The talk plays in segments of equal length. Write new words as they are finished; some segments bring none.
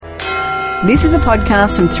This is a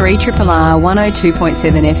podcast from 3RRR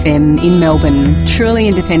 102.7 FM in Melbourne, truly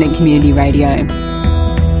independent community radio.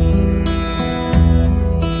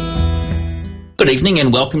 Good evening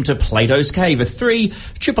and welcome to Plato's Cave, a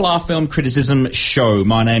 3RRR film criticism show.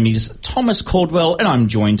 My name is Thomas Caldwell and I'm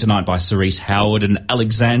joined tonight by Cerise Howard and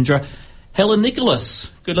Alexandra Helen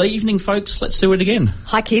Nicholas. Good evening, folks. Let's do it again.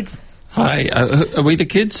 Hi, kids. Hi. Are we the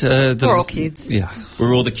kids? We're all kids. Yeah.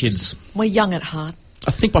 We're all the kids. We're young at heart. I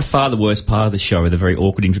think by far the worst part of the show are the very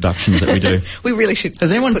awkward introductions that we do. We really should.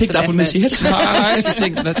 Has anyone picked up on this yet? I actually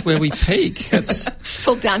think that's where we peak. It's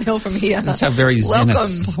all downhill from here. That's our very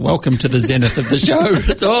zenith. Welcome to the zenith of the show.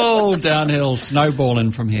 It's all downhill, snowballing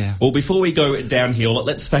from here. Well, before we go downhill,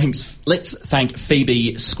 let's thank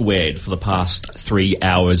Phoebe Squared for the past 3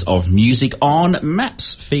 hours of music on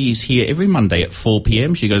Maps. Phoebe's here every Monday at 4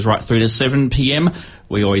 p.m. She goes right through to 7 p.m.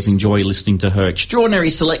 We always enjoy listening to her extraordinary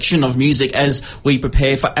selection of music as we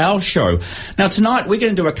prepare for our show. Now, tonight we're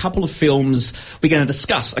going to do a couple of films. We're going to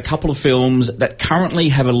discuss a couple of films that currently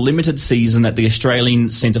have a limited season at the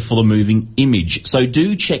Australian Centre for the Moving Image. So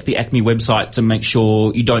do check the ACME website to make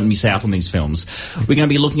sure you don't miss out on these films. We're going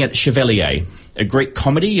to be looking at Chevalier, a Greek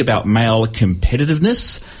comedy about male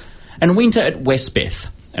competitiveness, and Winter at Westbeth,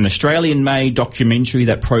 an Australian-made documentary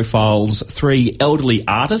that profiles 3 elderly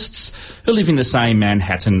artists who live in the same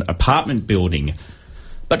Manhattan apartment building.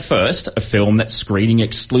 But first, a film that's screening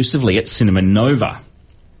exclusively at Cinema Nova.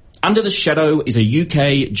 Under the Shadow is a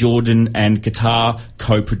UK, Jordan and Qatar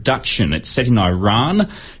co-production. It's set in Iran,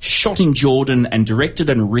 shot in Jordan and directed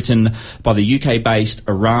and written by the UK-based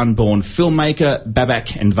Iran-born filmmaker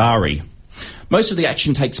Babak Anvari. Most of the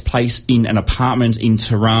action takes place in an apartment in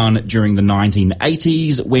Tehran during the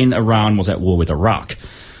 1980s when Iran was at war with Iraq.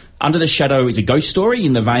 Under the Shadow is a ghost story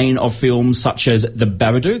in the vein of films such as The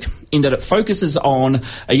Babadook, in that it focuses on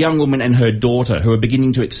a young woman and her daughter who are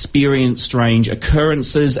beginning to experience strange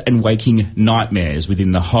occurrences and waking nightmares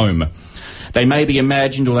within the home. They may be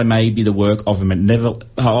imagined or they may be the work of a malevolent...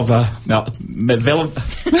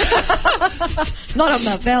 Not a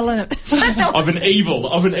malevolent. of an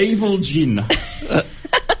evil jinn.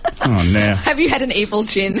 Oh, no. Have you had an evil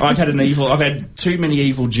gin? I've had too many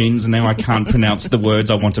evil gins and now I can't pronounce the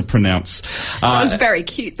words I want to pronounce. That was very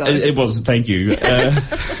cute, though. It was, thank you.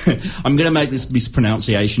 I'm going to make this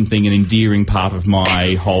mispronunciation thing an endearing part of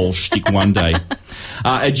my whole shtick one day.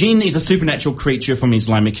 A jinn is a supernatural creature from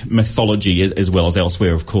Islamic mythology, as well as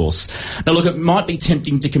elsewhere, of course. Now, look, it might be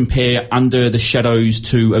tempting to compare Under the Shadows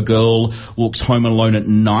to A Girl Walks Home Alone at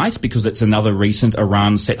Night, because it's another recent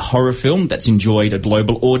Iran-set horror film that's enjoyed a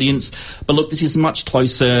global audience. But look, this is much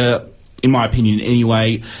closer, in my opinion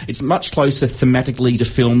anyway, it's much closer thematically to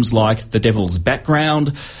films like The Devil's Backbone,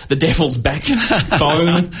 and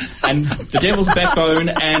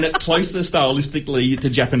closer stylistically to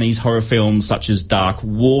Japanese horror films such as Dark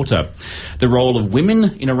Water. The role of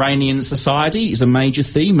women in Iranian society is a major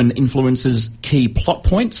theme and influences key plot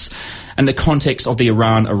points, and the context of the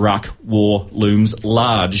Iran-Iraq war looms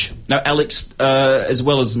large. Now, Alex, as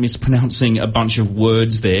well as mispronouncing a bunch of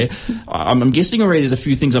words there, I'm guessing already there's a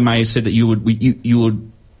few things I may have said that you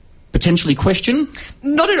would potentially question?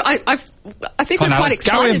 Not at all. I think we're quite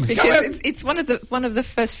excited because it's one of the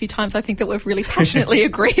first few times I think that we've really passionately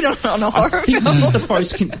agreed on a horror film. This is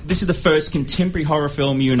the first contemporary horror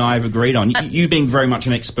film you and I have agreed on. You being very much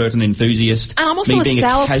an expert and enthusiast, and I'm also me being a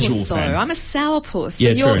casual sourpuss, though. fan. I'm a sourpuss.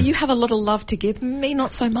 Yeah, true. You have a lot of love to give me,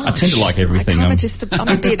 not so much. I tend to like everything. I'm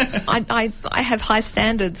a bit. I have high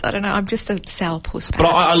standards. I don't know. I'm just a sourpuss. But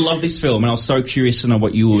I love this film, and I was so curious to know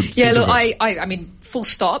what you would. Yeah, think look, of it. I mean, full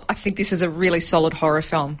stop. I think this is a really solid horror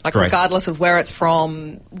film. Like, Great. regardless of where it's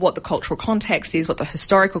from, what the cultural context is, what the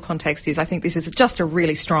historical context is, I think this is just a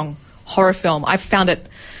really strong horror film. I've found it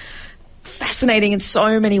fascinating in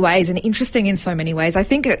so many ways and interesting in so many ways. I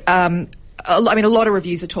think a lot of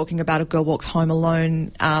reviews are talking about A Girl Walks Home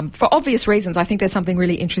Alone for obvious reasons. I think there's something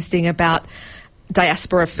really interesting about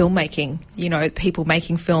diaspora filmmaking. You know, people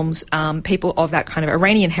making films, people of that kind of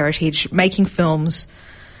Iranian heritage making films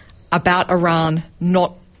about Iran,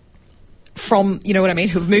 not from, you know what I mean,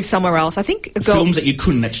 who've moved somewhere else. I think films that you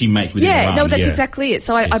couldn't actually make within Iran. No, that's exactly it.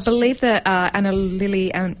 So I believe that Anna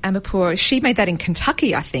Lily Amirpour, she made that in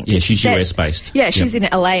Kentucky, I think. Yeah, she's US-based. Yeah, she's in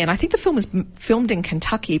LA, and I think the film was filmed in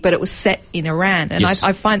Kentucky, but it was set in Iran. And yes.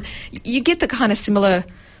 I find you get the kind of similar,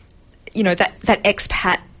 you know, that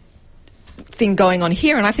expat thing going on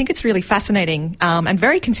here, and I think it's really fascinating and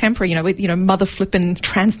very contemporary, you know, with, you know, mother flipping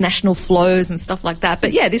transnational flows and stuff like that.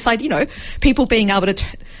 But yeah, this idea, you know, people being able to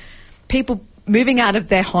people moving out of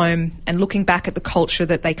their home and looking back at the culture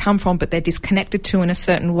that they come from, but they're disconnected to in a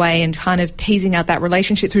certain way, and kind of teasing out that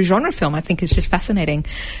relationship through genre film, I think is just fascinating.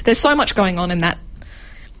 There's so much going on in that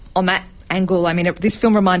angle. I mean, this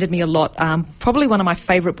film reminded me a lot. Probably one of my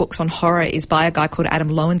favourite books on horror is by a guy called Adam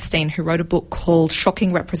Lowenstein, who wrote a book called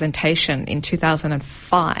Shocking Representation in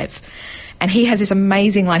 2005. And he has this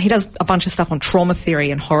amazing line. He does a bunch of stuff on trauma theory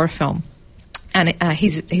and horror film. And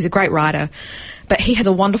he's a great writer. But he has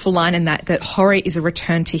a wonderful line in that horror is a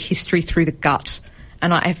return to history through the gut.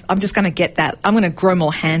 And I'm just going to get that. I'm going to grow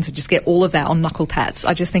more hands and just get all of that on knuckle tats.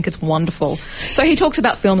 I just think it's wonderful. So he talks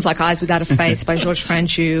about films like Eyes Without a Face by Georges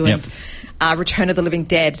Franju and Return of the Living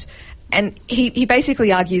Dead. And he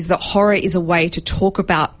basically argues that horror is a way to talk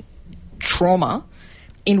about trauma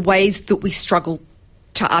in ways that we struggle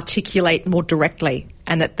to articulate more directly,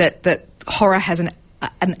 and that horror has an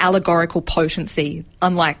allegorical potency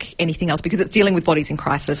unlike anything else, because it's dealing with bodies in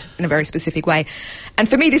crisis in a very specific way. And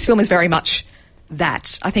for me, this film is very much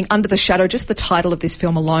that. I think Under the Shadow, just the title of this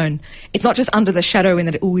film alone, it's not just under the shadow in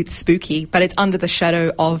that, it's spooky, but it's under the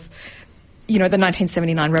shadow of, the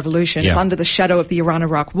 1979 revolution. It's under the shadow of the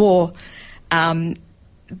Iran-Iraq war.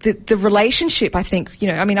 The relationship, I think,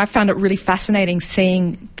 I found it really fascinating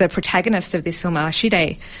seeing the protagonist of this film,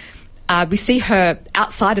 Ashide. We see her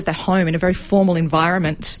outside of the home in a very formal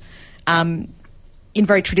environment, in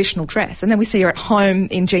very traditional dress. And then we see her at home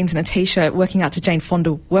in jeans and a T-shirt working out to Jane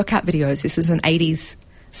Fonda workout videos. This is an 80s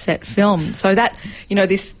set film. So that, under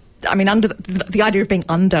the idea of being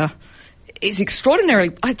under is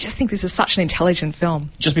extraordinarily... I just think this is such an intelligent film.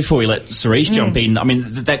 Just before we let Cerise jump in,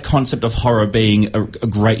 that concept of horror being a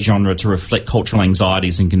great genre to reflect cultural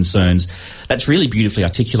anxieties and concerns, that's really beautifully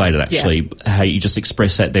articulated, actually, how you just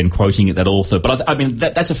express that then quoting that author. But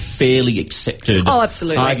that's a fairly accepted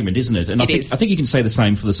argument, isn't it? And I think you can say the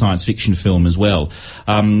same for the science fiction film as well.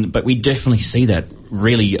 But we definitely see that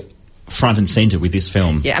really front and centre with this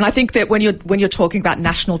film. Yeah, and I think that when you're talking about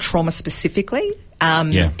national trauma specifically...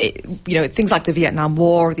 things like the Vietnam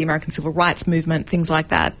War, the American Civil Rights Movement, things like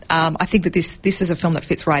that. I think that this is a film that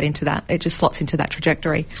fits right into that. It just slots into that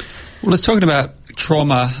trajectory. Well, let's talk about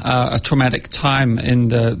trauma, a traumatic time in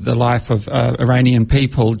the life of Iranian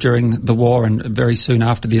people during the war and very soon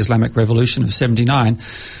after the Islamic Revolution of 79.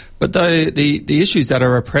 But the issues that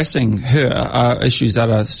are oppressing her are issues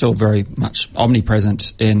that are still very much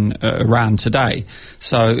omnipresent in Iran today.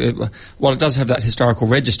 So while it does have that historical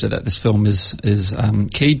register that this film is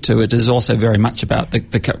keyed to, it is also very much about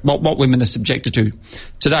what women are subjected to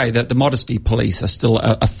today, that the modesty police are still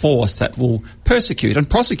a force that will persecute and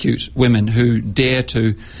prosecute women who dare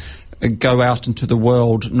to go out into the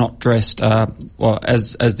world not dressed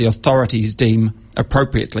as the authorities deem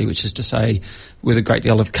appropriately, which is to say with a great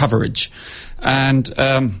deal of coverage. And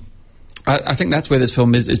I think that's where this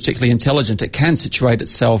film is particularly intelligent. It can situate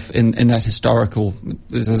itself in that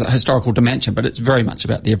historical dimension, but it's very much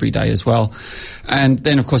about the everyday as well. And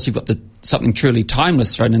then, of course, you've got something truly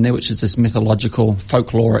timeless thrown in there, which is this mythological,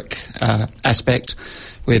 folkloric aspect,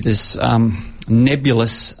 where this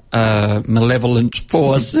nebulous, malevolent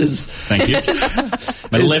force is... Thank you.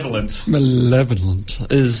 Malevolent. Malevolent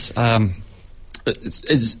is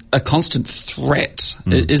a constant threat.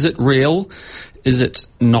 Is it real? Is it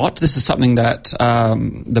not? This is something that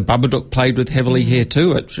the Babadook played with heavily here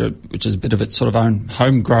too, which is a bit of its sort of own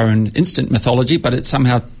homegrown instant mythology, but it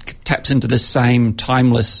somehow taps into this same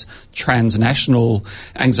timeless transnational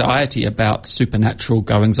anxiety about supernatural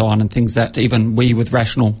goings-on and things that even we with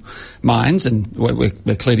rational minds, and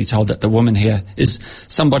we're clearly told that the woman here is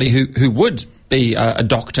somebody who would be a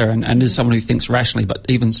doctor and is someone who thinks rationally, but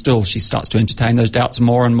even still she starts to entertain those doubts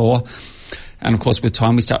more and more. And, of course, with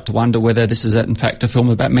time we start to wonder whether this is, in fact, a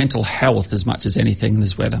film about mental health as much as anything.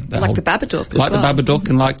 This weather, like the Babadook, like the Babadook,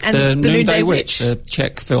 and like the Noonday Witch, the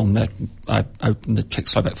Czech film that I opened the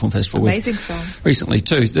Czech-Slovak Film Festival Amazing with film. Recently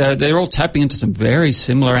too. They're all tapping into some very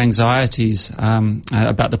similar anxieties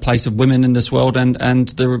about the place of women in this world and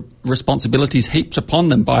the responsibilities heaped upon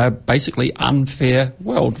them by a basically unfair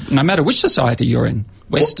world, no matter which society you're in,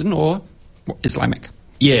 Western or Islamic.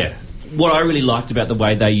 Yeah. What I really liked about the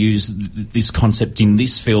way they use this concept in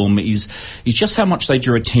this film is just how much they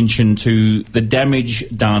drew attention to the damage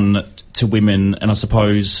done to women and I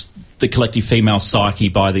suppose the collective female psyche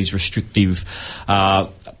by these restrictive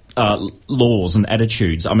laws and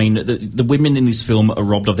attitudes. I mean, the women in this film are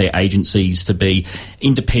robbed of their agencies to be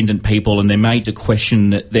independent people, and they're made to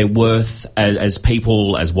question their worth as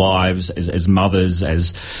people, as wives, as mothers,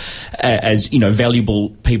 as valuable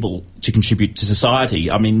people to contribute to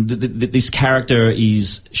society. I mean, this character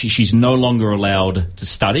she's no longer allowed to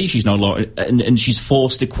study. She's no longer, and she's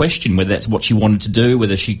forced to question whether that's what she wanted to do,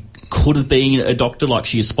 whether she could have been a doctor like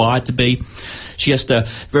she aspired to be. She has to,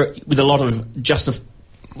 with a lot of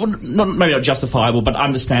maybe not justifiable, but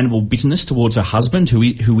understandable bitterness towards her husband,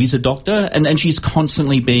 who is a doctor, and she's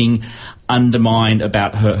constantly being undermined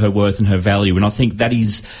about her worth and her value. And I think that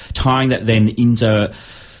is tying that then into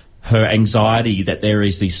her anxiety that there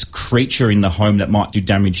is this creature in the home that might do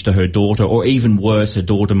damage to her daughter, or even worse, her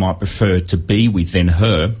daughter might prefer to be with than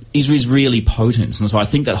her, is really potent. And so I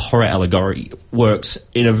think that horror allegory works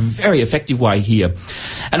in a very effective way here.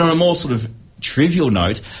 And on a more sort of trivial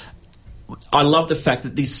note, I love the fact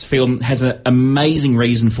that this film has an amazing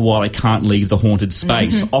reason for why they can't leave the haunted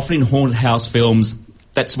space. Mm-hmm. Often in haunted house films,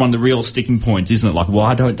 that's one of the real sticking points, isn't it? Like,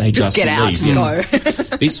 why don't they just get out leave? and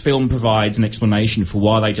go? This film provides an explanation for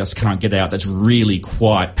why they just can't get out. That's really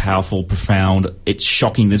quite powerful, profound. It's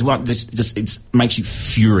shocking. There's one. It makes you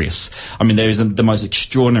furious. I mean, there is the most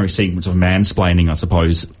extraordinary sequence of mansplaining, I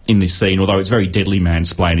suppose, in this scene. Although it's very deadly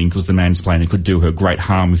mansplaining, because the mansplainer could do her great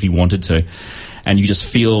harm if he wanted to. And you just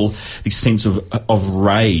feel this sense of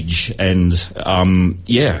rage, and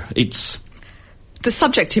it's. The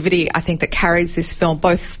subjectivity, I think, that carries this film,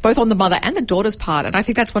 both on the mother and the daughter's part, and I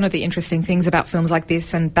think that's one of the interesting things about films like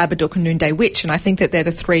this and Babadook and Noonday Witch, and I think that they're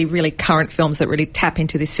the three really current films that really tap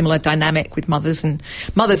into this similar dynamic with mothers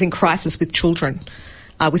in crisis with children,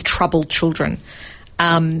 with troubled children.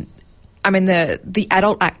 I mean, the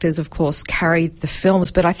adult actors, of course, carry the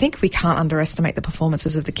films, but I think we can't underestimate the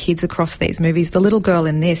performances of the kids across these movies. The little girl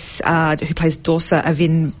in this, who plays Dorsa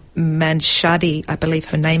Avin Manshadi, I believe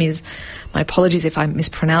her name is. My apologies if I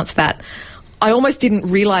mispronounced that. I almost didn't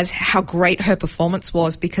realise how great her performance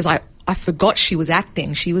was, because I forgot she was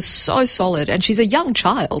acting. She was so solid, and she's a young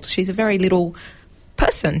child. She's a very little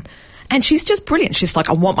person. And she's just brilliant. She's like,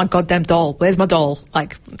 I want my goddamn doll. Where's my doll?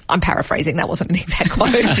 Like, I'm paraphrasing. That wasn't an exact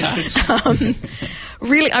quote.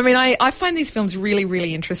 Really, I mean, I find these films really,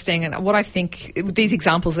 really interesting. And what I think, these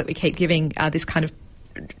examples that we keep giving, this kind of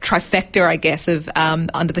trifecta, I guess, of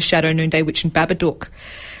Under the Shadow, Noonday Witch and Babadook,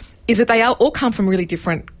 is that they all come from really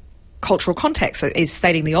different cultural contexts, is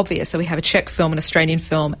stating the obvious. So we have a Czech film, an Australian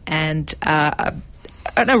film, and an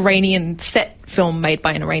Iranian set film made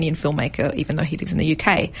by an Iranian filmmaker, even though he lives in the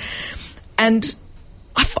UK. And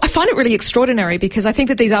I find it really extraordinary, because I think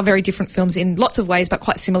that these are very different films in lots of ways, but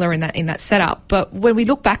quite similar in that setup. But when we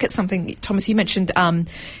look back at something, Thomas, you mentioned Hideo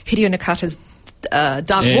Nakata's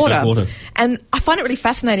Dark Water. And I find it really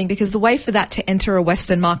fascinating, because the way for that to enter a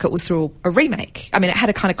Western market was through a remake. I mean, it had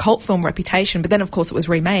a kind of cult film reputation, but then, of course, it was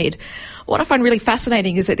remade. What I find really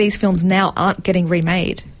fascinating is that these films now aren't getting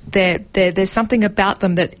remade. There's something about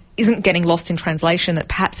them that isn't getting lost in translation, that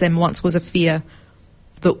perhaps then once was a fear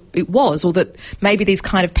that it was, or that maybe these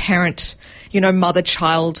kind of parent,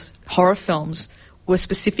 mother-child horror films were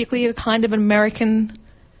specifically a kind of American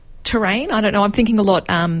terrain. I don't know. I'm thinking a lot.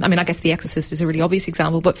 I mean, I guess The Exorcist is a really obvious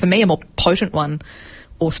example, but for me, a more potent one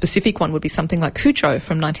or specific one would be something like Cujo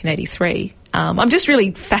from 1983. I'm just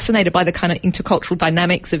really fascinated by the kind of intercultural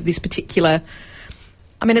dynamics of this particular.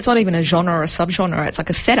 I mean, it's not even a genre or a subgenre. It's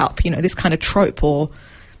like a setup, this kind of trope or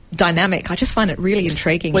dynamic. I just find it really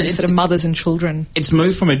intriguing, sort of mothers and children. It's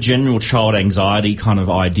moved from a general child anxiety kind of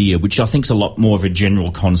idea, which I think is a lot more of a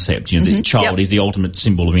general concept. The child is the ultimate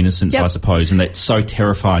symbol of innocence, I suppose, and it's so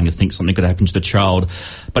terrifying to think something could happen to the child.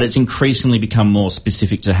 But it's increasingly become more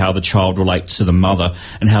specific to how the child relates to the mother,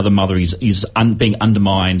 and how the mother is being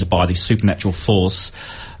undermined by this supernatural force.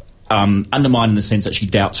 Undermined in the sense that she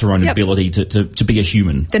doubts her own ability to be a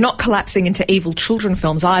human. They're not collapsing into evil children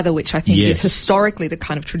films either, which I think is historically the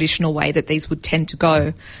kind of traditional way that these would tend to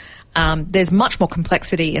go. There's much more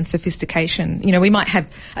complexity and sophistication. We might have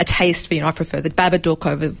a taste for, I prefer the Babadook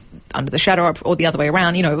over Under the Shadow, or the other way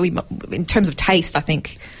around. In terms of taste, I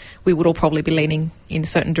think we would all probably be leaning in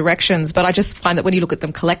certain directions. But I just find that when you look at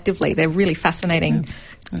them collectively, they're really fascinating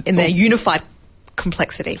in their unified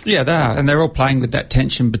complexity. Yeah, they are, and they're all playing with that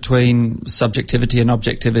tension between subjectivity and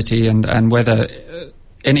objectivity, and whether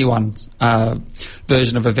anyone's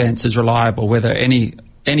version of events is reliable, whether any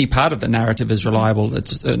part of the narrative is reliable.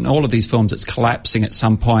 In all of these films, it's collapsing at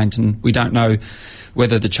some point, and we don't know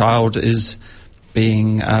whether the child is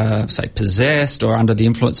being, say, possessed or under the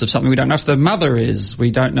influence of something. We don't know if the mother is.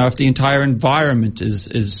 We don't know if the entire environment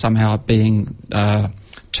is somehow being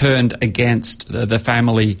turned against the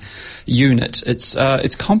family unit. It's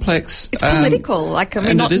complex. It's political.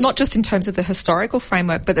 Not just in terms of the historical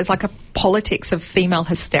framework, but there's like a politics of female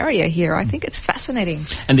hysteria here. I think it's fascinating.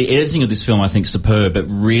 And the editing of this film, I think, is superb. It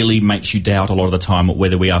really makes you doubt a lot of the time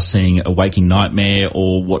whether we are seeing a waking nightmare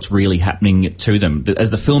or what's really happening to them. As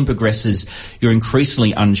the film progresses, you're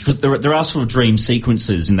increasingly unsure. There are sort of dream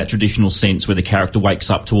sequences in that traditional sense where the character wakes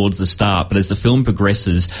up towards the start, but as the film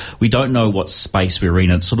progresses, we don't know what space we're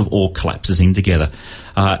in. It sort of all collapses in together.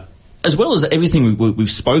 As well as everything we've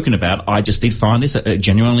spoken about, I just did find this a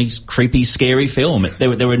genuinely creepy, scary film.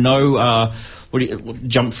 There were no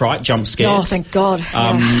jump scares. Oh, thank God.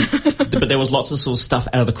 But there was lots of sort of stuff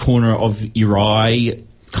out of the corner of your eye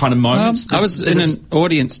kind of moments. I was in an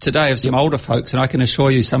audience today of some older folks, and I can assure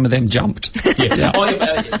you some of them jumped. Yeah. You know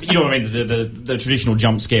what I mean? The traditional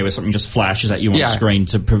jump scare where something just flashes at you on screen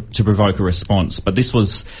to provoke a response. But there's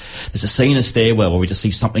a scene in a stairwell where we just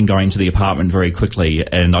see something going to the apartment very quickly,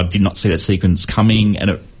 and I did not see that sequence coming,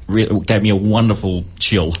 and it gave me a wonderful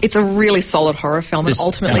chill. It's a really solid horror film, and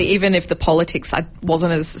ultimately, even if the politics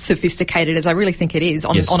wasn't as sophisticated as I really think it is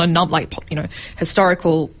on a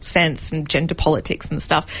historical sense and gender politics and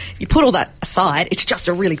stuff, if you put all that aside, it's just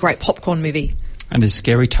a really great popcorn movie. And there's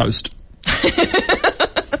scary toast. Isn't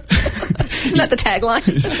that the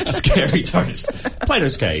tagline? Scary toast.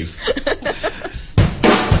 Plato's Cave.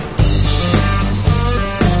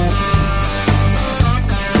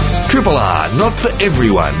 Triple R, not for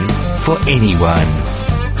everyone, for anyone.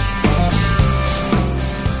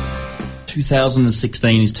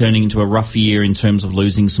 2016 is turning into a rough year in terms of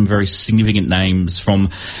losing some very significant names from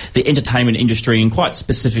the entertainment industry and quite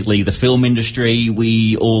specifically the film industry.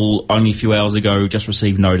 We all, only a few hours ago, just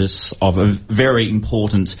received notice of a very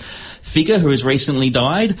important figure who has recently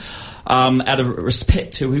died. Out of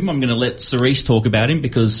respect to him, I'm going to let Cerise talk about him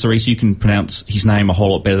because, Cerise, you can pronounce his name a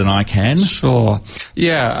whole lot better than I can. Sure.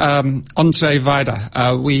 Yeah, Andrzej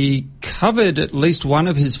Wajda. We covered at least one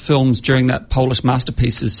of his films during that Polish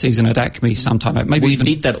Masterpieces season at Acme sometime. We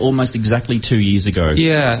did that almost exactly 2 years ago.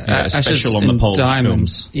 Yeah. A special on the Polish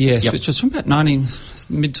Diamonds. films. Yes, which was from about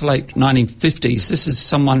mid to late 1950s. This is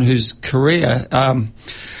someone whose career...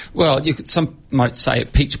 some might say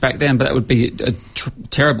it peaked back then, but that would be a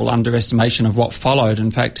terrible underestimation of what followed. In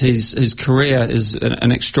fact, his career is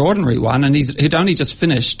an extraordinary one, and he'd only just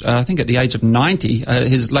finished, I think at the age of 90,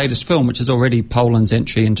 his latest film, which is already Poland's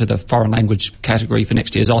entry into the foreign language category for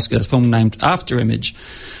next year's Oscar, a film named After Image.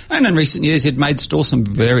 And in recent years, he'd made still some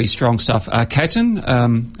very strong stuff. Katyn,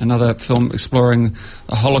 another film exploring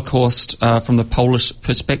the Holocaust from the Polish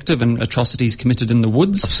perspective and atrocities committed in the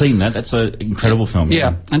woods. I've seen that. That's an incredible film.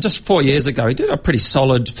 Yeah, and just 4 years ago, he did a pretty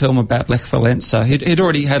solid film about Lech Walesa. He'd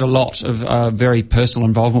already had a lot of very personal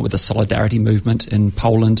involvement with the Solidarity movement in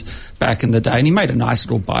Poland back in the day, and he made a nice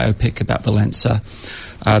little biopic about Walesa,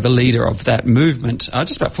 the leader of that movement,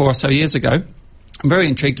 just about 4 or so years ago. I'm very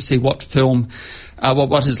intrigued to see what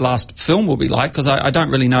his last film will be like, because I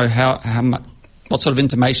don't really know what sort of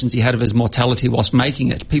intimations he had of his mortality whilst making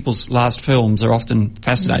it. People's last films are often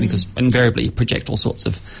fascinating because invariably you project all sorts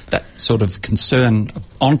of that sort of concern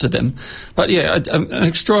onto them. But yeah, an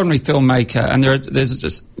extraordinary filmmaker, and there's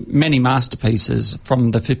just many masterpieces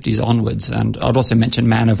from the 50s onwards. And I'd also mention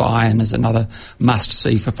Man of Iron as another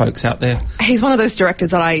must-see for folks out there. He's one of those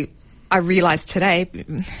directors that I realised today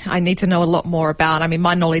I need to know a lot more about. I mean,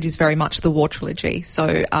 my knowledge is very much the War trilogy.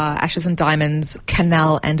 So Ashes and Diamonds,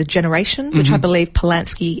 Canal and A Generation, which I believe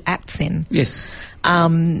Polanski acts in. Yes. I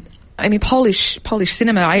mean, Polish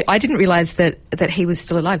cinema, I didn't realise that he was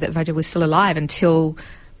still alive, that Wajda was still alive until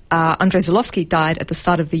Andrzej Zulawski died at the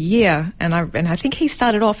start of the year. And I think he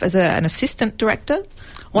started off as an assistant director.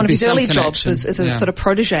 One of his early jobs was as a sort of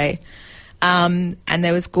protege. And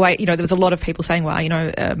there was there was a lot of people saying, well,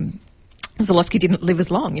 Zulawski didn't live as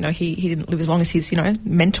long. He didn't live as long as his,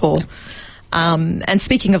 mentor. And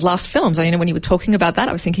speaking of last films, when you were talking about that,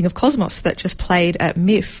 I was thinking of Cosmos that just played at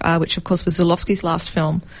MIFF, which of course was Zulawski's last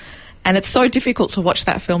film. And it's so difficult to watch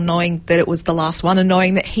that film knowing that it was the last one and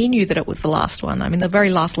knowing that he knew that it was the last one. I mean, the very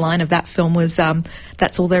last line of that film was,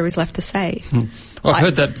 that's all there is left to say. Well, I've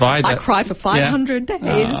heard that Wajda... I cried for 500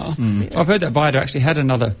 days. I've heard that Wajda actually had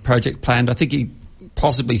another project planned. I think he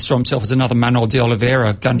possibly saw himself as another Manuel de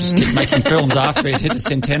Oliveira, going to just keep making films after he'd hit a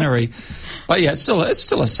centenary. But yeah, it's still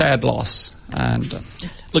a sad loss. And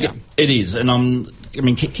look, it is, and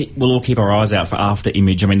we'll all keep our eyes out for After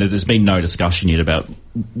Image. I mean, there's been no discussion yet about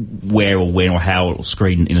where or when or how it will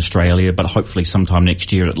screen in Australia, but hopefully sometime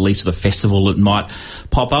next year, at least at a festival, it might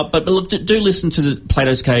pop up. But look, do listen to the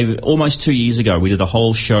Plato's Cave. Almost 2 years ago, we did a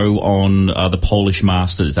whole show on the Polish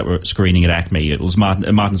Masters that were screening at ACME. It was a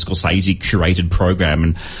Martin Scorsese curated program,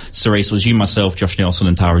 and Cerise was you, myself, Josh Nelson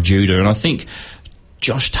and Tara Judah, and I think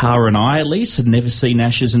Josh, Tara and I, at least, had never seen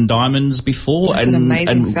Ashes and Diamonds before. It's an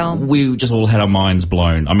amazing film. We just all had our minds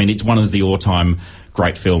blown. I mean, it's one of the all-time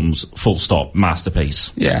great films, full stop,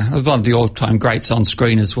 masterpiece. Yeah, one of the all-time greats on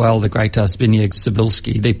screen as well, the great Zbigniew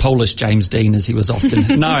Cybulski, the Polish James Dean, as he was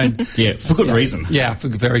often known. Yeah, for good reason. Yeah, for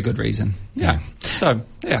very good reason. Yeah. So,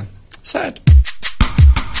 yeah, sad.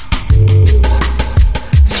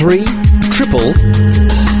 3 Triple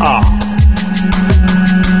R.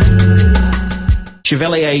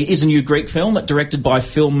 Chevalier is a new Greek film directed by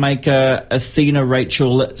filmmaker Athena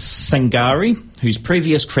Rachel Sangari, whose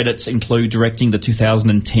previous credits include directing the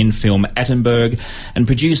 2010 film Attenberg and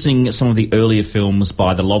producing some of the earlier films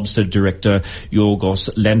by The Lobster director Yorgos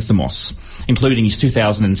Lanthimos, including his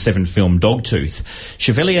 2007 film Dogtooth.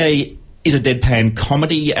 Chevalier is a deadpan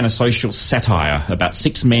comedy and a social satire about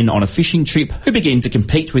 6 men on a fishing trip who begin to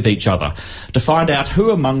compete with each other to find out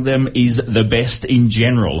who among them is the best in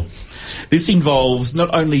general. This involves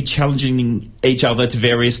not only challenging each other to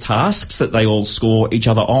various tasks that they all score each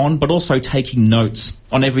other on, but also taking notes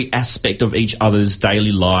on every aspect of each other's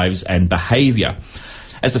daily lives and behaviour.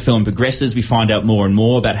 As the film progresses, we find out more and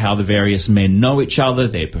more about how the various men know each other,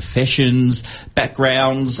 their professions,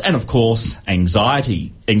 backgrounds, and, of course,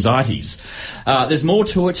 anxieties. There's more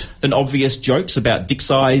to it than obvious jokes about dick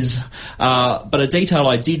size, but a detail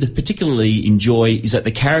I did particularly enjoy is that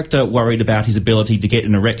the character worried about his ability to get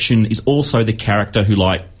an erection is also the character who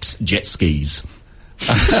likes jet skis.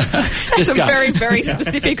 That's a very, very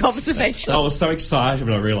specific observation. I was so excited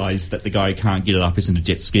when I realised that the guy who can't get it up is into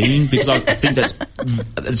jet skiing, because I think that's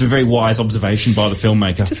a very wise observation by the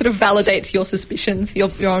filmmaker. Just sort of validates your suspicions, your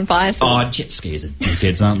own biases. Oh, jet skiers are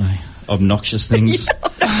dickheads, aren't they? Obnoxious things. I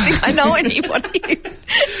don't think I know anybody.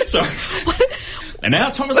 So, and now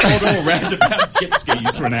Thomas Caldwell rant about jet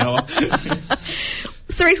skis for an hour.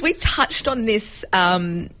 Cerise, we touched on this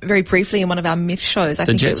very briefly in one of our myth shows. I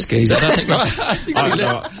think jet skis. I don't think.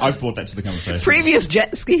 I've brought that to the conversation. Previous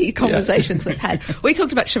jet ski conversations we've had. We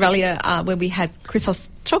talked about Chevalier when we had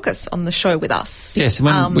Christos Chokos on the show with us. Yes, and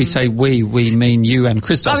when we say we mean you and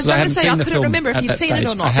Christos. I was going to say I couldn't remember if you'd seen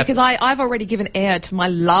it or not, because I've already given air to my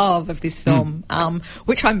love of this film,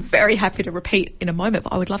 which I'm very happy to repeat in a moment.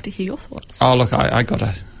 But I would love to hear your thoughts. Oh, look, I got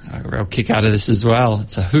a real kick out of this as well.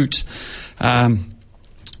 It's a hoot.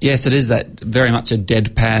 Yes, it is that very much a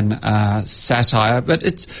deadpan satire, but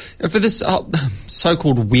it's for this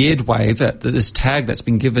so-called weird wave, this tag that's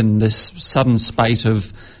been given this sudden spate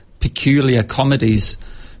of peculiar comedies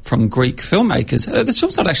from Greek filmmakers. This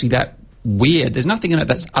film's not actually that weird. There's nothing in it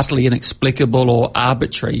that's utterly inexplicable or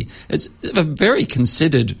arbitrary. It's a very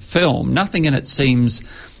considered film. Nothing in it seems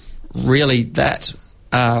really that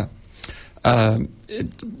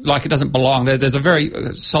like it doesn't belong. There's a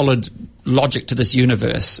very solid logic to this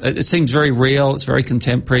universe. It seems very real. It's very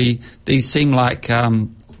contemporary. These seem like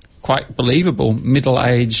quite believable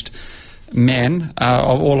middle-aged men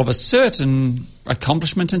all of a certain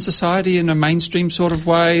accomplishment in society in a mainstream sort of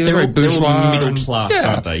way. They're very bourgeois. They're middle class,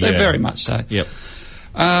 aren't they? They're very much so. Yep.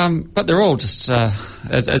 But they're all just,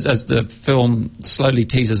 as the film slowly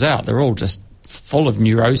teases out, they're all just full of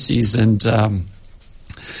neuroses and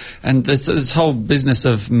this whole business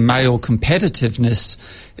of male competitiveness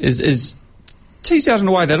is teased out in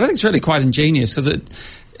a way that I think is really quite ingenious, because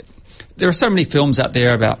there are so many films out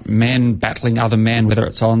there about men battling other men, whether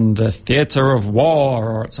it's on the theatre of war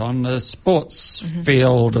or it's on a sports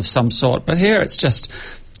field of some sort. But here it's just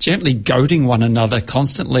gently goading one another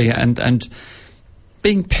constantly and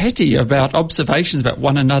being petty about observations about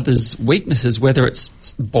one another's weaknesses, whether it's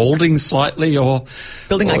balding slightly or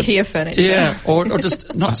building IKEA furniture. Yeah, or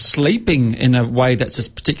just not sleeping in a way that's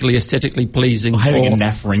just particularly aesthetically pleasing. Or having a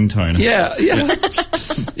naff ringtone.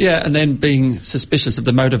 Yeah, and then being suspicious of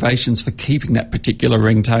the motivations for keeping that particular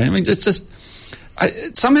ringtone. I mean, it's just...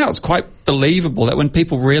 somehow it's quite believable that when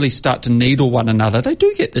people really start to needle one another, they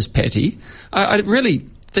do get this petty. I really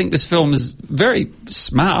think this film is very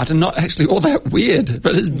smart and not actually all that weird,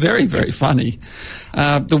 but it's very, very funny.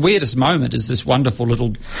 The weirdest moment is this wonderful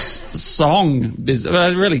little song. I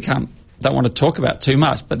really don't want to talk about too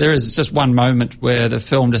much, but there is just one moment where the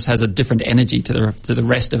film just has a different energy to the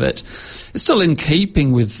rest of it. It's still in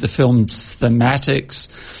keeping with the film's thematics,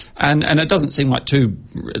 and it doesn't seem like too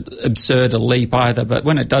absurd a leap either, but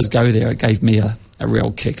when it does go there, it gave me a a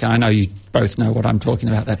real kick. And I know you both know what I'm talking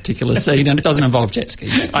about, that particular scene, and it doesn't involve jet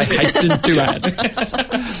skis. I hasten to add.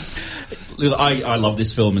 Look, I love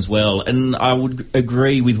this film as well, and I would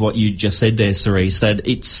agree with what you just said there, Cerise, that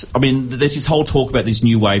there's this whole talk about this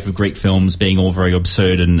new wave of Greek films being all very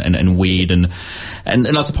absurd and weird, and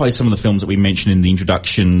I suppose some of the films that we mentioned in the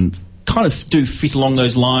introduction kind of do fit along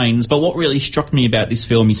those lines, but what really struck me about this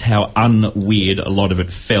film is how unweird a lot of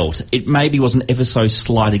it felt. It maybe was an ever so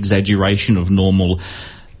slight exaggeration of normal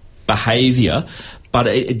behaviour, but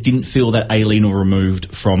it didn't feel that alien or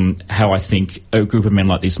removed from how I think a group of men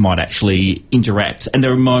like this might actually interact. And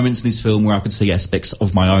there are moments in this film where I could see aspects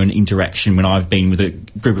of my own interaction when I've been with a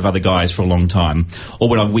group of other guys for a long time, or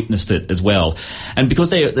when I've witnessed it as well. And because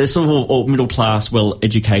they're sort of all middle class,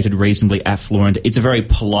 well-educated, reasonably affluent, it's a very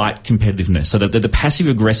polite competitiveness. So the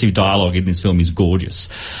passive-aggressive dialogue in this film is gorgeous.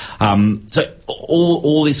 So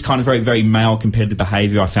all this kind of very, very male competitive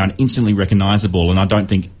behaviour I found instantly recognisable, and I don't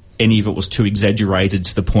think any of it was too exaggerated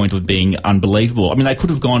to the point of being unbelievable. I mean, they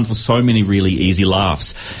could have gone for so many really easy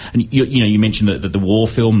laughs. And you mentioned the war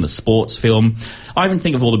film, the sports film. I even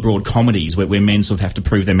think of all the broad comedies where men sort of have to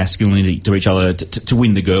prove their masculinity to each other to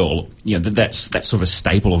win the girl. You know, that's sort of a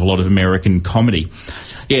staple of a lot of American comedy.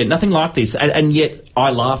 Yeah, nothing like this. And yet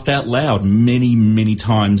I laughed out loud many, many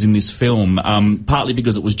times in this film, partly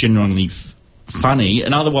because it was genuinely funny,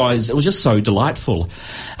 and otherwise it was just so delightful.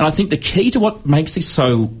 And I think the key to what makes this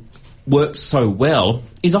works so well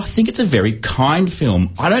is I think it's a very kind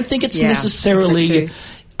film. I don't think it's necessarily...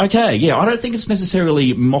 I don't think it's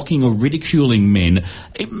necessarily mocking or ridiculing men.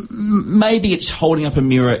 Maybe it's holding up a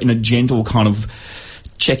mirror in a gentle kind of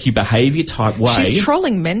check your behaviour type way. She's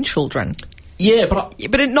trolling men children. Yeah, but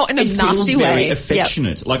not in a nasty way. It feels very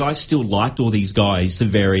affectionate. Yep. Like, I still liked all these guys to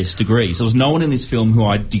various degrees. There was no one in this film who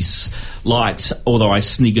I disliked, although I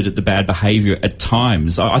sniggered at the bad behaviour at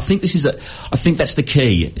times. I think that's the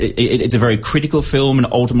key. It's a very critical film, and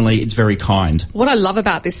ultimately it's very kind. What I love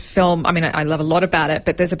about this film, I mean, I love a lot about it,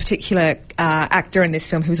 but there's a particular actor in this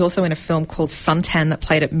film who was also in a film called Suntan that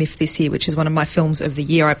played at MIFF this year, which is one of my films of the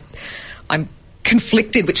year. I'm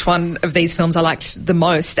conflicted which one of these films I liked the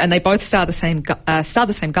most, and they both star the same guy, a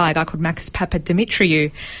guy called Makis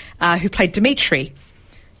Papadimitriou, who played Dimitri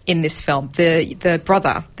in this film, the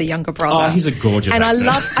brother, the younger brother. Oh, he's a gorgeous actor.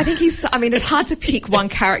 I think it's hard to pick one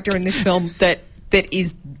character in this film that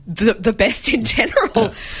is the best in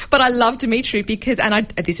general. But I love Dimitri because,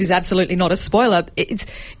 this is absolutely not a spoiler,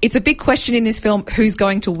 it's a big question in this film, who's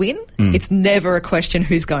going to win? It's never a question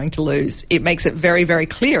who's going to lose. It makes it very, very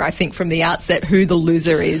clear, I think, from the outset who the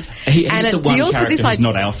loser is. He's the one character who's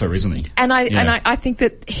not alpha, isn't he? And I think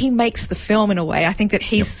that he makes the film in a way. I think that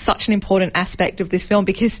he's such an important aspect of this film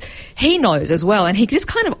because he knows as well, and he just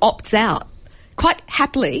kind of opts out quite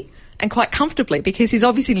happily and quite comfortably, because he's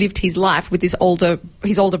obviously lived his life with his older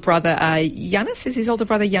brother, Yanis. Is his older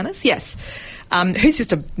brother Yanis? Yes. Who's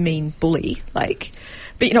just a mean bully.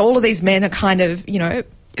 But all of these men are kind of,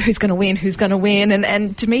 who's going to win?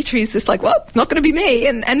 And Dimitri's just like, well, it's not going to be me.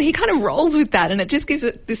 And he kind of rolls with that, and it just gives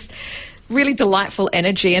it this really delightful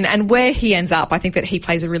energy. And where he ends up, I think that he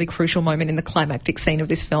plays a really crucial moment in the climactic scene of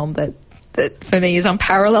this film that for me is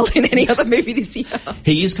unparalleled in any other movie this year.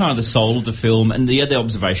 He is kind of the soul of the film, and the other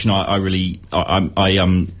observation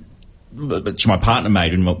which my partner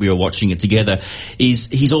made when we were watching it together is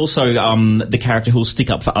he's also the character who'll stick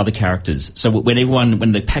up for other characters. So when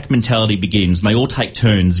the pack mentality begins and they all take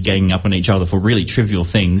turns ganging up on each other for really trivial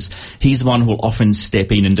things, he's the one who will often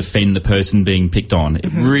step in and defend the person being picked on.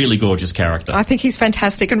 Mm-hmm. Really gorgeous character. I think he's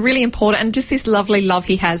fantastic and really important, and just this lovely love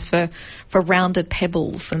he has for rounded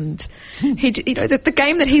pebbles, and the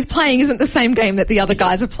game that he's playing isn't the same game that the other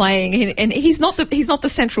guys are playing, and he's not the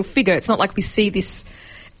central figure. It's not like we see this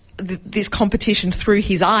competition through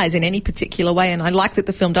his eyes in any particular way, and I like that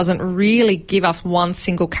the film doesn't really give us one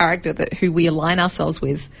single character who we align ourselves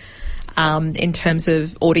with in terms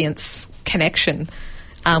of audience connection.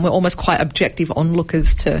 We're almost quite objective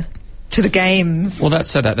onlookers to the games. Well, that's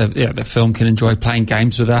so that the film can enjoy playing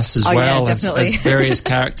games with us as well, as various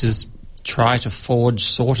characters try to forge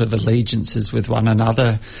sort of allegiances with one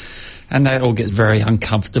another, and that all gets very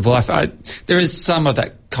uncomfortable. There is some of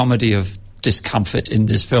that comedy of discomfort in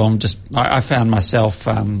this film. I found myself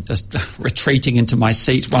just retreating into my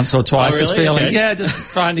seat once or twice, just feeling, just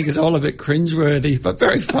finding it all a bit cringeworthy, but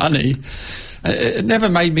very funny. It never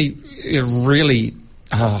made me really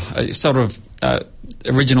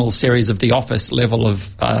original series of The Office level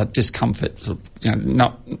of discomfort.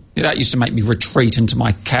 That used to make me retreat into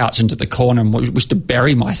my couch, into the corner, and wish to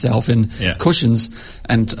bury myself in cushions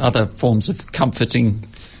and other forms of comforting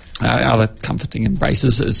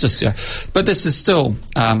embraces. It's just, but this is still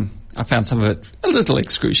I found some of it a little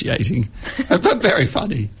excruciating, but very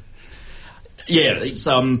funny. Yeah, it's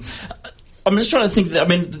I'm just trying to think.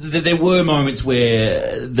 There were moments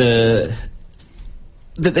where there's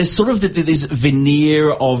sort of this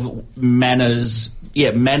veneer of mannered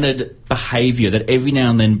behaviour that every now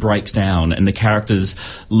and then breaks down, and the characters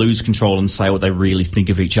lose control and say what they really think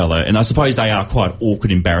of each other. And I suppose they are quite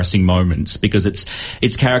awkward, embarrassing moments, because it's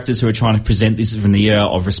characters who are trying to present this veneer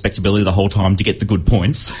of respectability the whole time to get the good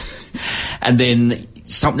points, and then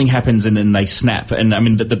something happens and then they snap. And I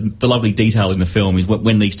mean, the lovely detail in the film is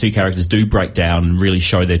when these two characters do break down and really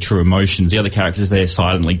show their true emotions, the other characters there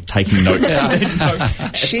silently taking notes.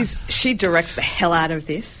 She directs the hell out of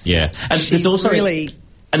this. Yeah, and there's also really.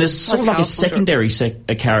 And there's sort of like a secondary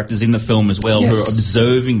characters in the film as well, yes, who are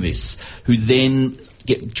observing this, who then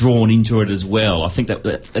get drawn into it as well. I think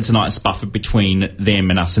that's a nice buffer between them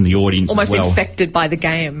and us in the audience almost as well. Infected by the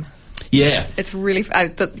game. Yeah. It's really...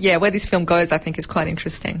 where this film goes, I think, is quite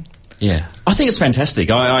interesting. Yeah. I think it's fantastic.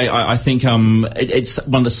 I think it's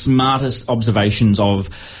one of the smartest observations of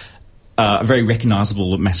a very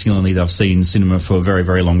recognisable masculinity that I've seen in cinema for a very,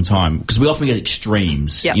 very long time. Because we often get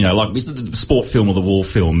extremes. Yep. You know, like the sport film or the war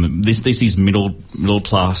film. This is middle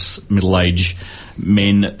class, middle age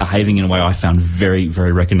men behaving in a way I found very,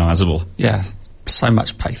 very recognisable. Yeah. So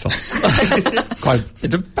much pathos. Quite a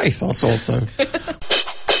bit of pathos also.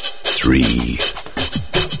 3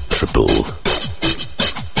 triple.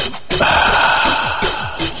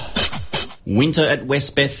 Winter at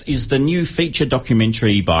Westbeth is the new feature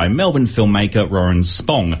documentary by Melbourne filmmaker Rowan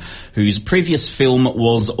Spong, whose previous film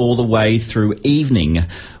was All the Way Through Evening,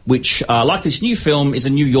 which, like this new film, is a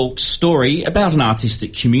New York story about an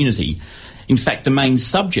artistic community. In fact, the main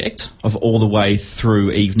subject of All the Way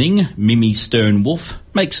Through Evening, Mimi Stern-Wolf,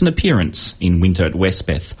 makes an appearance in Winter at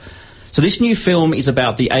Westbeth. So this new film is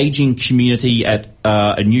about the ageing community at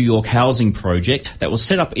a New York housing project that was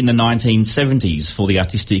set up in the 1970s for the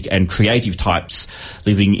artistic and creative types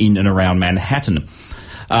living in and around Manhattan.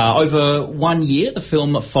 Over 1 year, the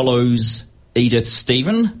film follows Edith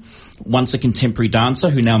Stephen, once a contemporary dancer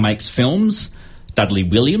who now makes films, Dudley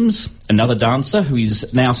Williams, another dancer who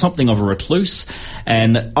is now something of a recluse,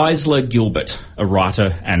 and Isla Gilbert, a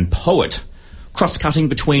writer and poet. Cross-cutting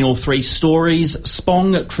between all three stories,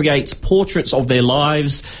 Spong creates portraits of their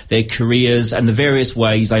lives, their careers, and the various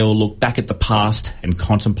ways they all look back at the past and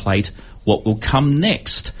contemplate what will come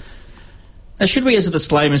next. Now, should we, as a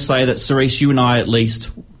disclaimer, say that, Cerise, you and I at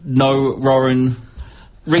least know Rowan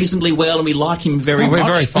reasonably well and we like him very much? We're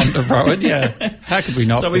very fond of Rowan, yeah. How could we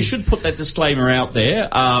not So be? we should put that disclaimer out there.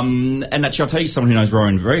 And actually, I'll tell you someone who knows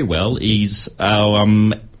Rowan very well is our...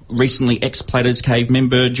 recently ex-Platter's Cave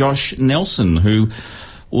member Josh Nelson, who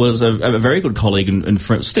was a very good colleague and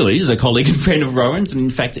still is a colleague and friend of Rowan's. And in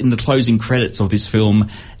fact, in the closing credits of this film,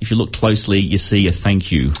 if you look closely, you see a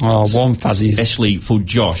thank you. Oh, warm fuzzies. Especially for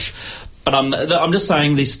Josh. But I'm just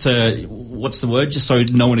saying this to, what's the word, just so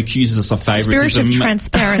no one accuses us of favouritism. Spirit of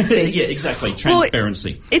transparency. Yeah, exactly,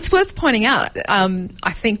 transparency. Well, it's worth pointing out.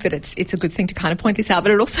 I think that it's a good thing to kind of point this out,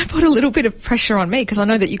 but it also put a little bit of pressure on me because I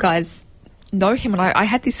know that you guys know him, and I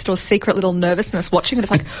had this sort of secret little nervousness watching it.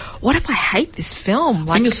 It's like, what if I hate this film?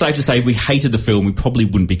 I think it's safe to say if we hated the film, we probably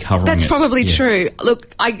wouldn't be covering it. That's probably true.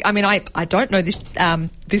 Look, I mean, I don't know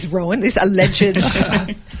this Rowan, this alleged...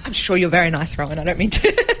 I'm sure you're very nice, Rowan. I don't mean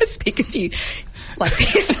to speak of you like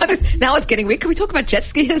this. Now it's getting weird. Can we talk about jet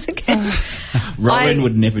skiers again? Rowan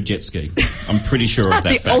would never jet ski. I'm pretty sure of that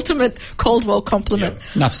the fact. ultimate Caldwell compliment.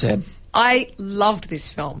 Yep. Enough said. I loved this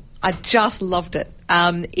film. I just loved it.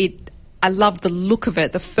 I loved the look of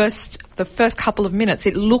it. The first couple of minutes,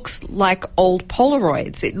 it looks like old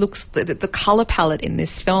Polaroids. It looks the colour palette in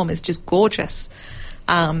this film is just gorgeous.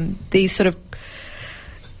 These sort of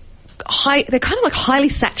they're kind of like highly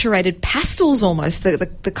saturated pastels almost.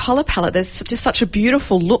 The colour palette. There's just such a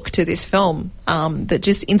beautiful look to this film that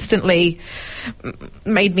just instantly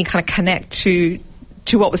made me kind of connect to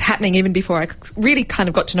what was happening even before I really kind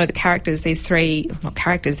of got to know the characters, these three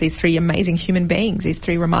amazing human beings, these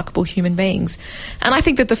three remarkable human beings. And I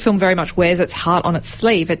think that the film very much wears its heart on its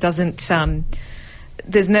sleeve. It doesn't,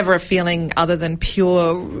 there's never a feeling other than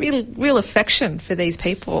pure, real affection for these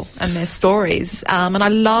people and their stories. And I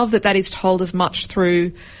love that is told as much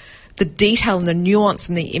through the detail and the nuance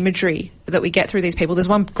and the imagery that we get through these people. There's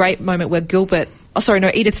one great moment where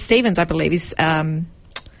Edith Stevens, I believe, is...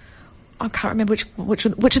 I can't remember which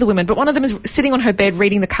of the women, but one of them is sitting on her bed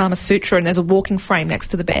reading the Kama Sutra, and there's a walking frame next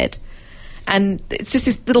to the bed. And it's just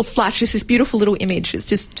this little flash, just this beautiful little image. It's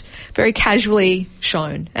just very casually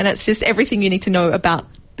shown. And it's just everything you need to know about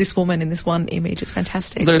this woman in this one image. It's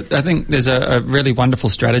fantastic. I think there's a really wonderful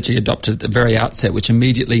strategy adopted at the very outset, which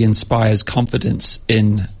immediately inspires confidence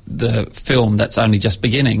in the film that's only just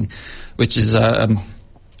beginning, which is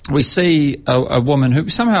we see a woman who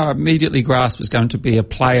somehow immediately grasped was going to be a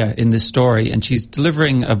player in this story, and she's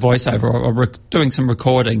delivering a voiceover or doing some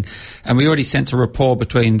recording, and we already sense a rapport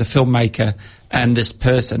between the filmmaker and this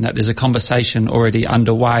person, that there's a conversation already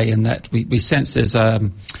underway, and that we sense there's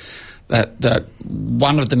that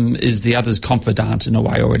one of them is the other's confidant in a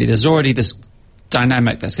way already. There's already this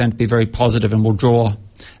dynamic that's going to be very positive and will draw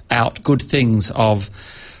out good things of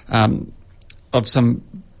some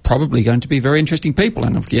probably going to be very interesting people.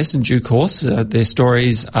 And yes, in due course, their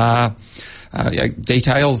stories are...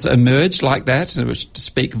 details emerge like that, which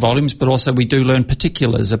speak volumes, but also we do learn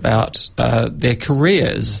particulars about their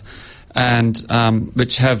careers, and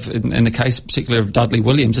which have, in the case particularly of Dudley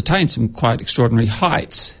Williams, attained some quite extraordinary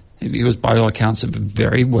heights. He was, by all accounts, a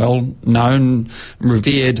very well-known,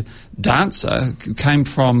 revered dancer who came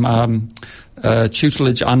from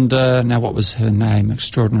tutelage under, now what was her name?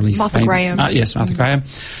 Extraordinarily Martha famous. Graham. Yes, Martha Graham.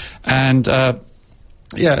 And...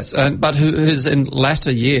 yes, but who has in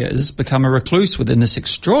latter years become a recluse within this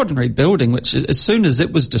extraordinary building, which as soon as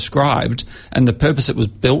it was described and the purpose it was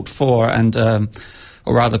built for, and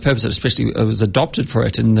or rather the purpose that especially was adopted for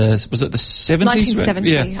it in the, was it the 70s? 1970,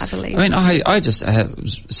 yeah. I believe. I mean, I just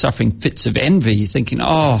was suffering fits of envy, thinking,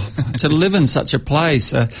 to live in such a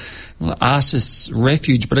place, artist's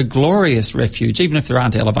refuge, but a glorious refuge, even if there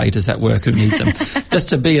aren't elevators that work, who needs them? Just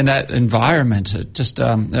to be in that environment,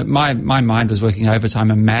 my mind was working overtime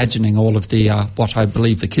imagining all of the, what I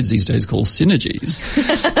believe the kids these days call synergies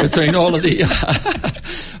between all of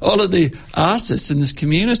the artists in this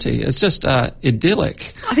community. It's just idyllic.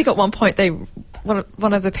 I think at one point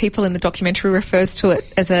one of the people in the documentary refers to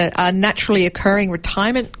it as a naturally occurring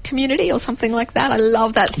retirement community or something like that. I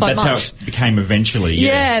love that so much. That's how it became eventually.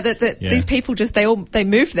 Yeah, These people they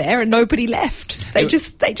moved there and nobody left. They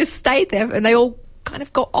just stayed there, and they all kind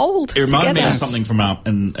of got old. It reminded together. me of something from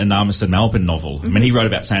an Armistead Maupin novel. Mm-hmm. I mean, he wrote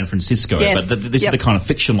about San Francisco, yes. but this is the kind of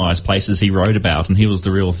fictionalised places he wrote about, and he was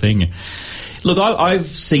the real thing. Look, I've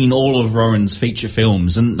seen all of Rowan's feature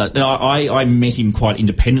films, and I met him quite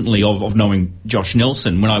independently of knowing Josh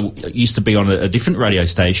Nelson. When I used to be on a different radio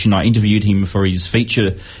station, I interviewed him for his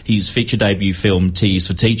feature debut film, T is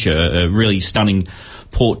for Teacher, a really stunning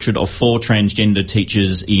portrait of 4 transgender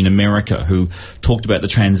teachers in America who talked about the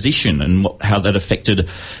transition and how that affected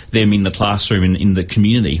them in the classroom and in the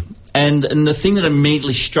community. And the thing that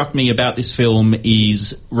immediately struck me about this film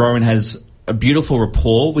is Rowan has a beautiful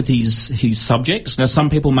rapport with his subjects. Now, some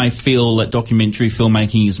people may feel that documentary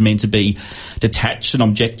filmmaking is meant to be detached and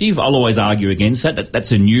objective. I'll always argue against that.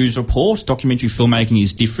 That's a news report. Documentary filmmaking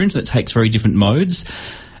is different. It takes very different modes.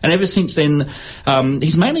 And ever since then,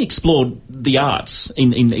 he's mainly explored the arts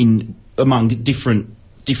in among different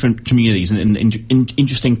communities and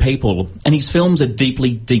interesting people. And his films are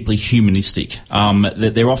deeply, deeply humanistic.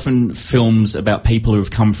 They're often films about people who have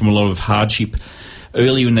come from a lot of hardship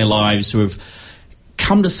earlier in their lives, who have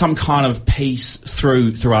come to some kind of peace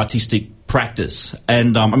through artistic practice.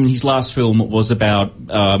 And I mean, his last film was about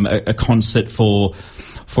a concert for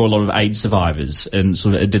a lot of AIDS survivors, and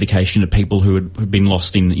sort of a dedication to people who had been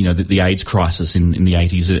lost in the AIDS crisis in the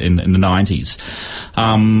 80s and the 90s.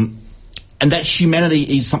 And that humanity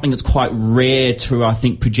is something that's quite rare to, I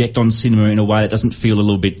think, project on cinema in a way that doesn't feel a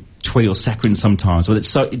little bit twee or saccharine sometimes, but it's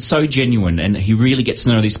so genuine, and he really gets to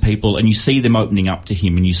know these people, and you see them opening up to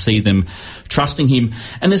him, and you see them trusting him,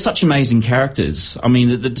 and they're such amazing characters. I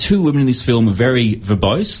mean, the 2 women in this film are very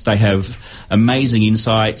verbose. They have amazing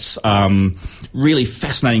insights, really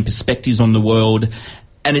fascinating perspectives on the world.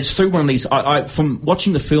 And it's through one of these... from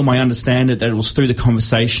watching the film, I understand that it was through the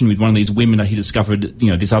conversation with one of these women that he discovered,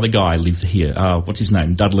 this other guy lived here. What's his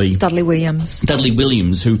name? Dudley Williams. Dudley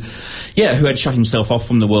Williams, who had shut himself off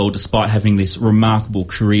from the world despite having this remarkable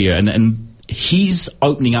career. And his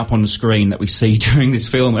opening up on the screen that we see during this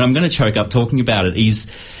film, and I'm going to choke up talking about it, is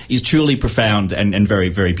truly profound and very,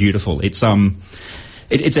 very beautiful. It's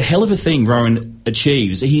a hell of a thing Rowan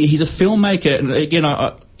achieves. He's a filmmaker, and again,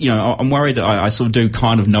 I'm worried that I sort of do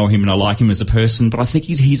kind of know him and I like him as a person, but I think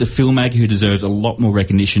he's a filmmaker who deserves a lot more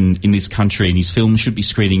recognition in this country, and his films should be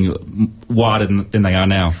screening wider than they are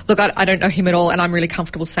now. Look, I don't know him at all, and I'm really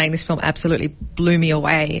comfortable saying this film absolutely blew me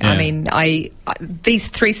away. Yeah. I mean, these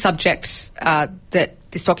 3 subjects that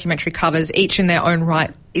this documentary covers, each in their own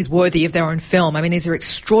right, is worthy of their own film. I mean, these are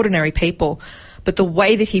extraordinary people. But the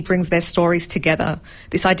way that he brings their stories together,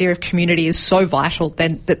 this idea of community is so vital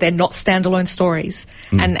that they're not standalone stories.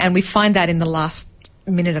 And we find that in the last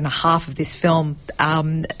minute and a half of this film,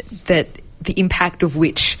 that the impact of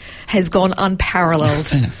which has gone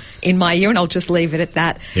unparalleled in my year, and I'll just leave it at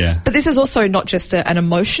that. Yeah. But this is also not just an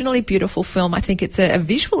emotionally beautiful film. I think it's a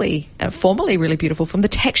visually, formally really beautiful film. The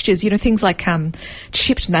textures, things like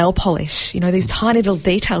chipped nail polish, these tiny little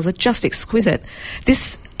details are just exquisite.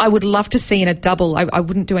 This I would love to see in a double. I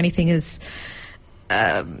wouldn't do anything as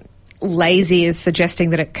lazy as suggesting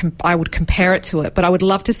that I would compare it to it, but I would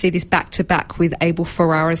love to see this back-to-back with Abel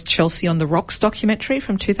Ferrara's Chelsea on the Rocks documentary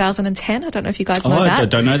from 2010. I don't know if you guys know that. I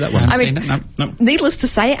don't know that one. I haven't seen it. No. Needless to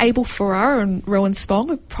say, Abel Ferrara and Rowan Spong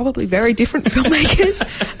are probably very different filmmakers.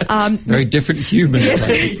 Very different humans. Yes,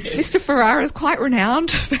 Mr. Ferrara is quite renowned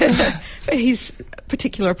for his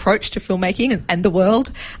particular approach to filmmaking and the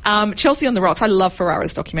world. Chelsea on the Rocks, I love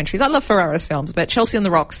Ferrara's documentaries. I love Ferrara's films, but Chelsea on the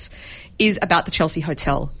Rocks is about the Chelsea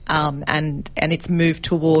Hotel and its move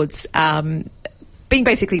towards being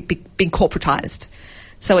corporatised.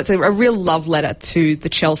 So it's a real love letter to the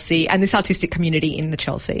Chelsea and this artistic community in the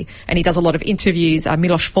Chelsea. And he does a lot of interviews.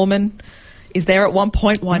 Milos Forman is there at one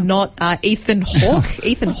point. Why not? Ethan Hawke.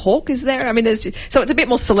 Ethan Hawke is there. I mean, so it's a bit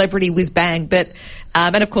more celebrity whiz bang. But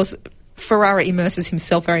and of course, Ferrara immerses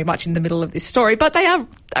himself very much in the middle of this story. But they are.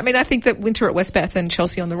 I mean, I think that Winter at Westbeth and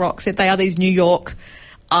Chelsea on the Rocks, they are these New York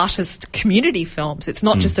artist community films. It's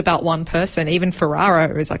not just about one person. Even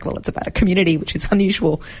Ferrara is like, well, it's about a community, which is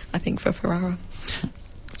unusual, I think, for Ferrara.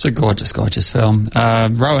 It's a gorgeous, gorgeous film.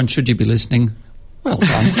 Rowan, should you be listening? Well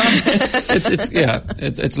done, son.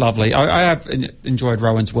 It's lovely. I have enjoyed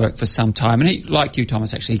Rowan's work for some time, and he, like you,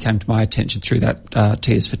 Thomas, actually came to my attention through that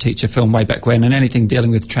Tears for Teacher film way back when, and anything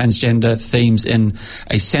dealing with transgender themes in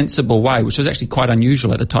a sensible way, which was actually quite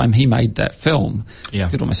unusual at the time he made that film. Yeah.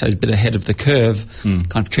 You could almost say it's a bit ahead of the curve,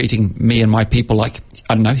 kind of treating me and my people like,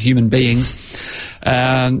 I don't know, human beings.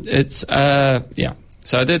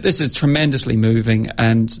 So this is tremendously moving,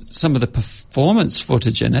 and some of the performance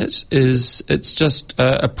footage in it's just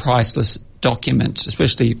a priceless document,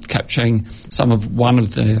 especially capturing one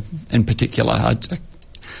of the in particular.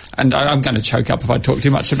 And I'm going to choke up if I talk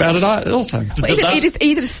too much about it also. Well,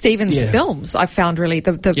 Edith Stevens' films, I found really,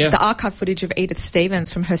 the archive footage of Edith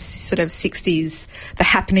Stevens from her sort of 60s, the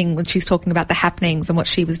happening, when she's talking about the happenings and what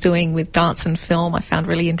she was doing with dance and film, I found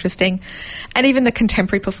really interesting. And even the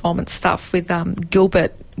contemporary performance stuff with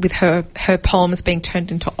Gilbert, with her poems being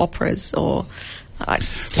turned into operas or...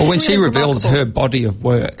 when she reveals her body of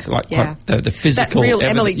work, like the physical... That real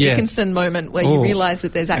Emily Dickinson moment where you realise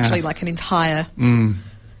that there's actually like an entire...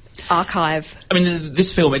 archive. I mean,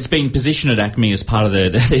 this film, it's been positioned at ACME as part of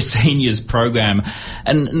their seniors program,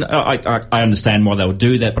 and I understand why they would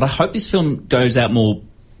do that, but I hope this film goes out more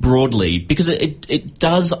broadly, because it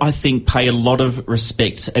does, I think, pay a lot of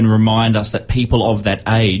respect and remind us that people of that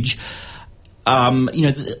age...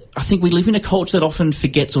 I think we live in a culture that often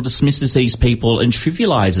forgets or dismisses these people and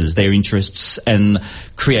trivialises their interests and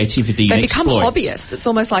creativity. They and become exploits. hobbyists. It's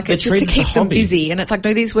almost like it's just to keep them busy, and it's like,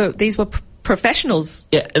 no, these were professionals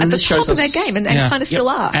at the top of their game, and kind of still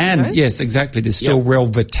are. And yes, exactly. There's still real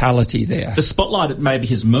vitality there. The spotlight maybe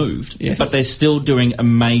has moved, yes, but they're still doing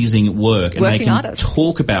amazing work, and they can artists.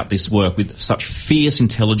 Talk about this work with such fierce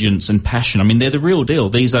intelligence and passion. I mean, they're the real deal.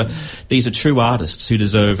 These are true artists who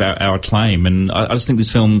deserve our acclaim, and I just think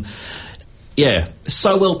this film... Yeah,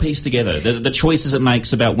 so well pieced together. The choices it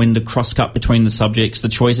makes about when to cross-cut between the subjects, the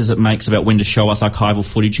choices it makes about when to show us archival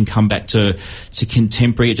footage and come back to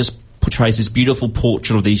contemporary, it just portrays this beautiful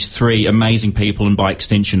portrait of these three amazing people and, by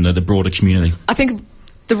extension, the broader community. I think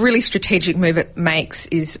the really strategic move it makes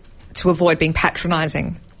is to avoid being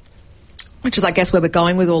patronising, which is, I guess, where we're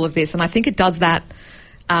going with all of this. And I think it does that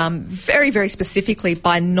very, very specifically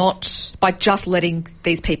by just letting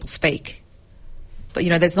these people speak. But,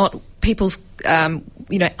 there's not people's,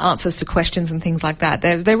 answers to questions and things like that.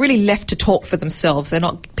 They're really left to talk for themselves. They're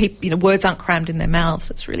not, words aren't crammed in their mouths.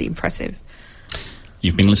 It's really impressive.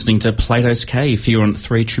 You've been listening to Plato's Cave here on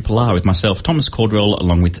 3RRR with myself, Thomas Caldwell,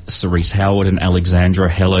 along with Cerise Howard and Alexandra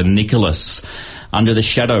Hella Nicholas. Under the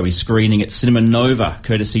Shadow is screening at Cinema Nova,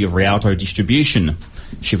 courtesy of Rialto Distribution.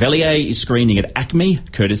 Chevalier is screening at ACME,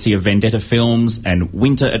 courtesy of Vendetta Films, and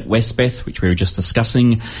Winter at Westbeth, which we were just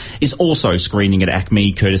discussing, is also screening at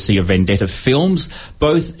ACME, courtesy of Vendetta Films.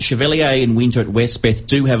 Both Chevalier and Winter at Westbeth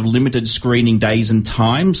do have limited screening days and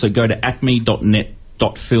times, so go to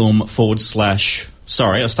acme.net.film/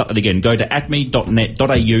 Sorry, I'll start that again. Go to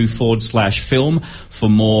acme.net.au/film for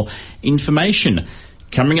more information.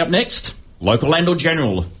 Coming up next, Local Landlord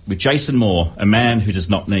General with Jason Moore, a man who does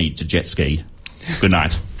not need to jet ski. Good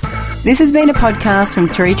night. This has been a podcast from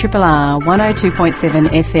 3RRR 102.7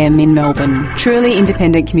 FM in Melbourne. Truly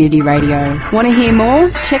independent community radio. Want to hear more?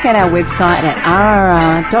 Check out our website at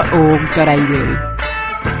rrr.org.au.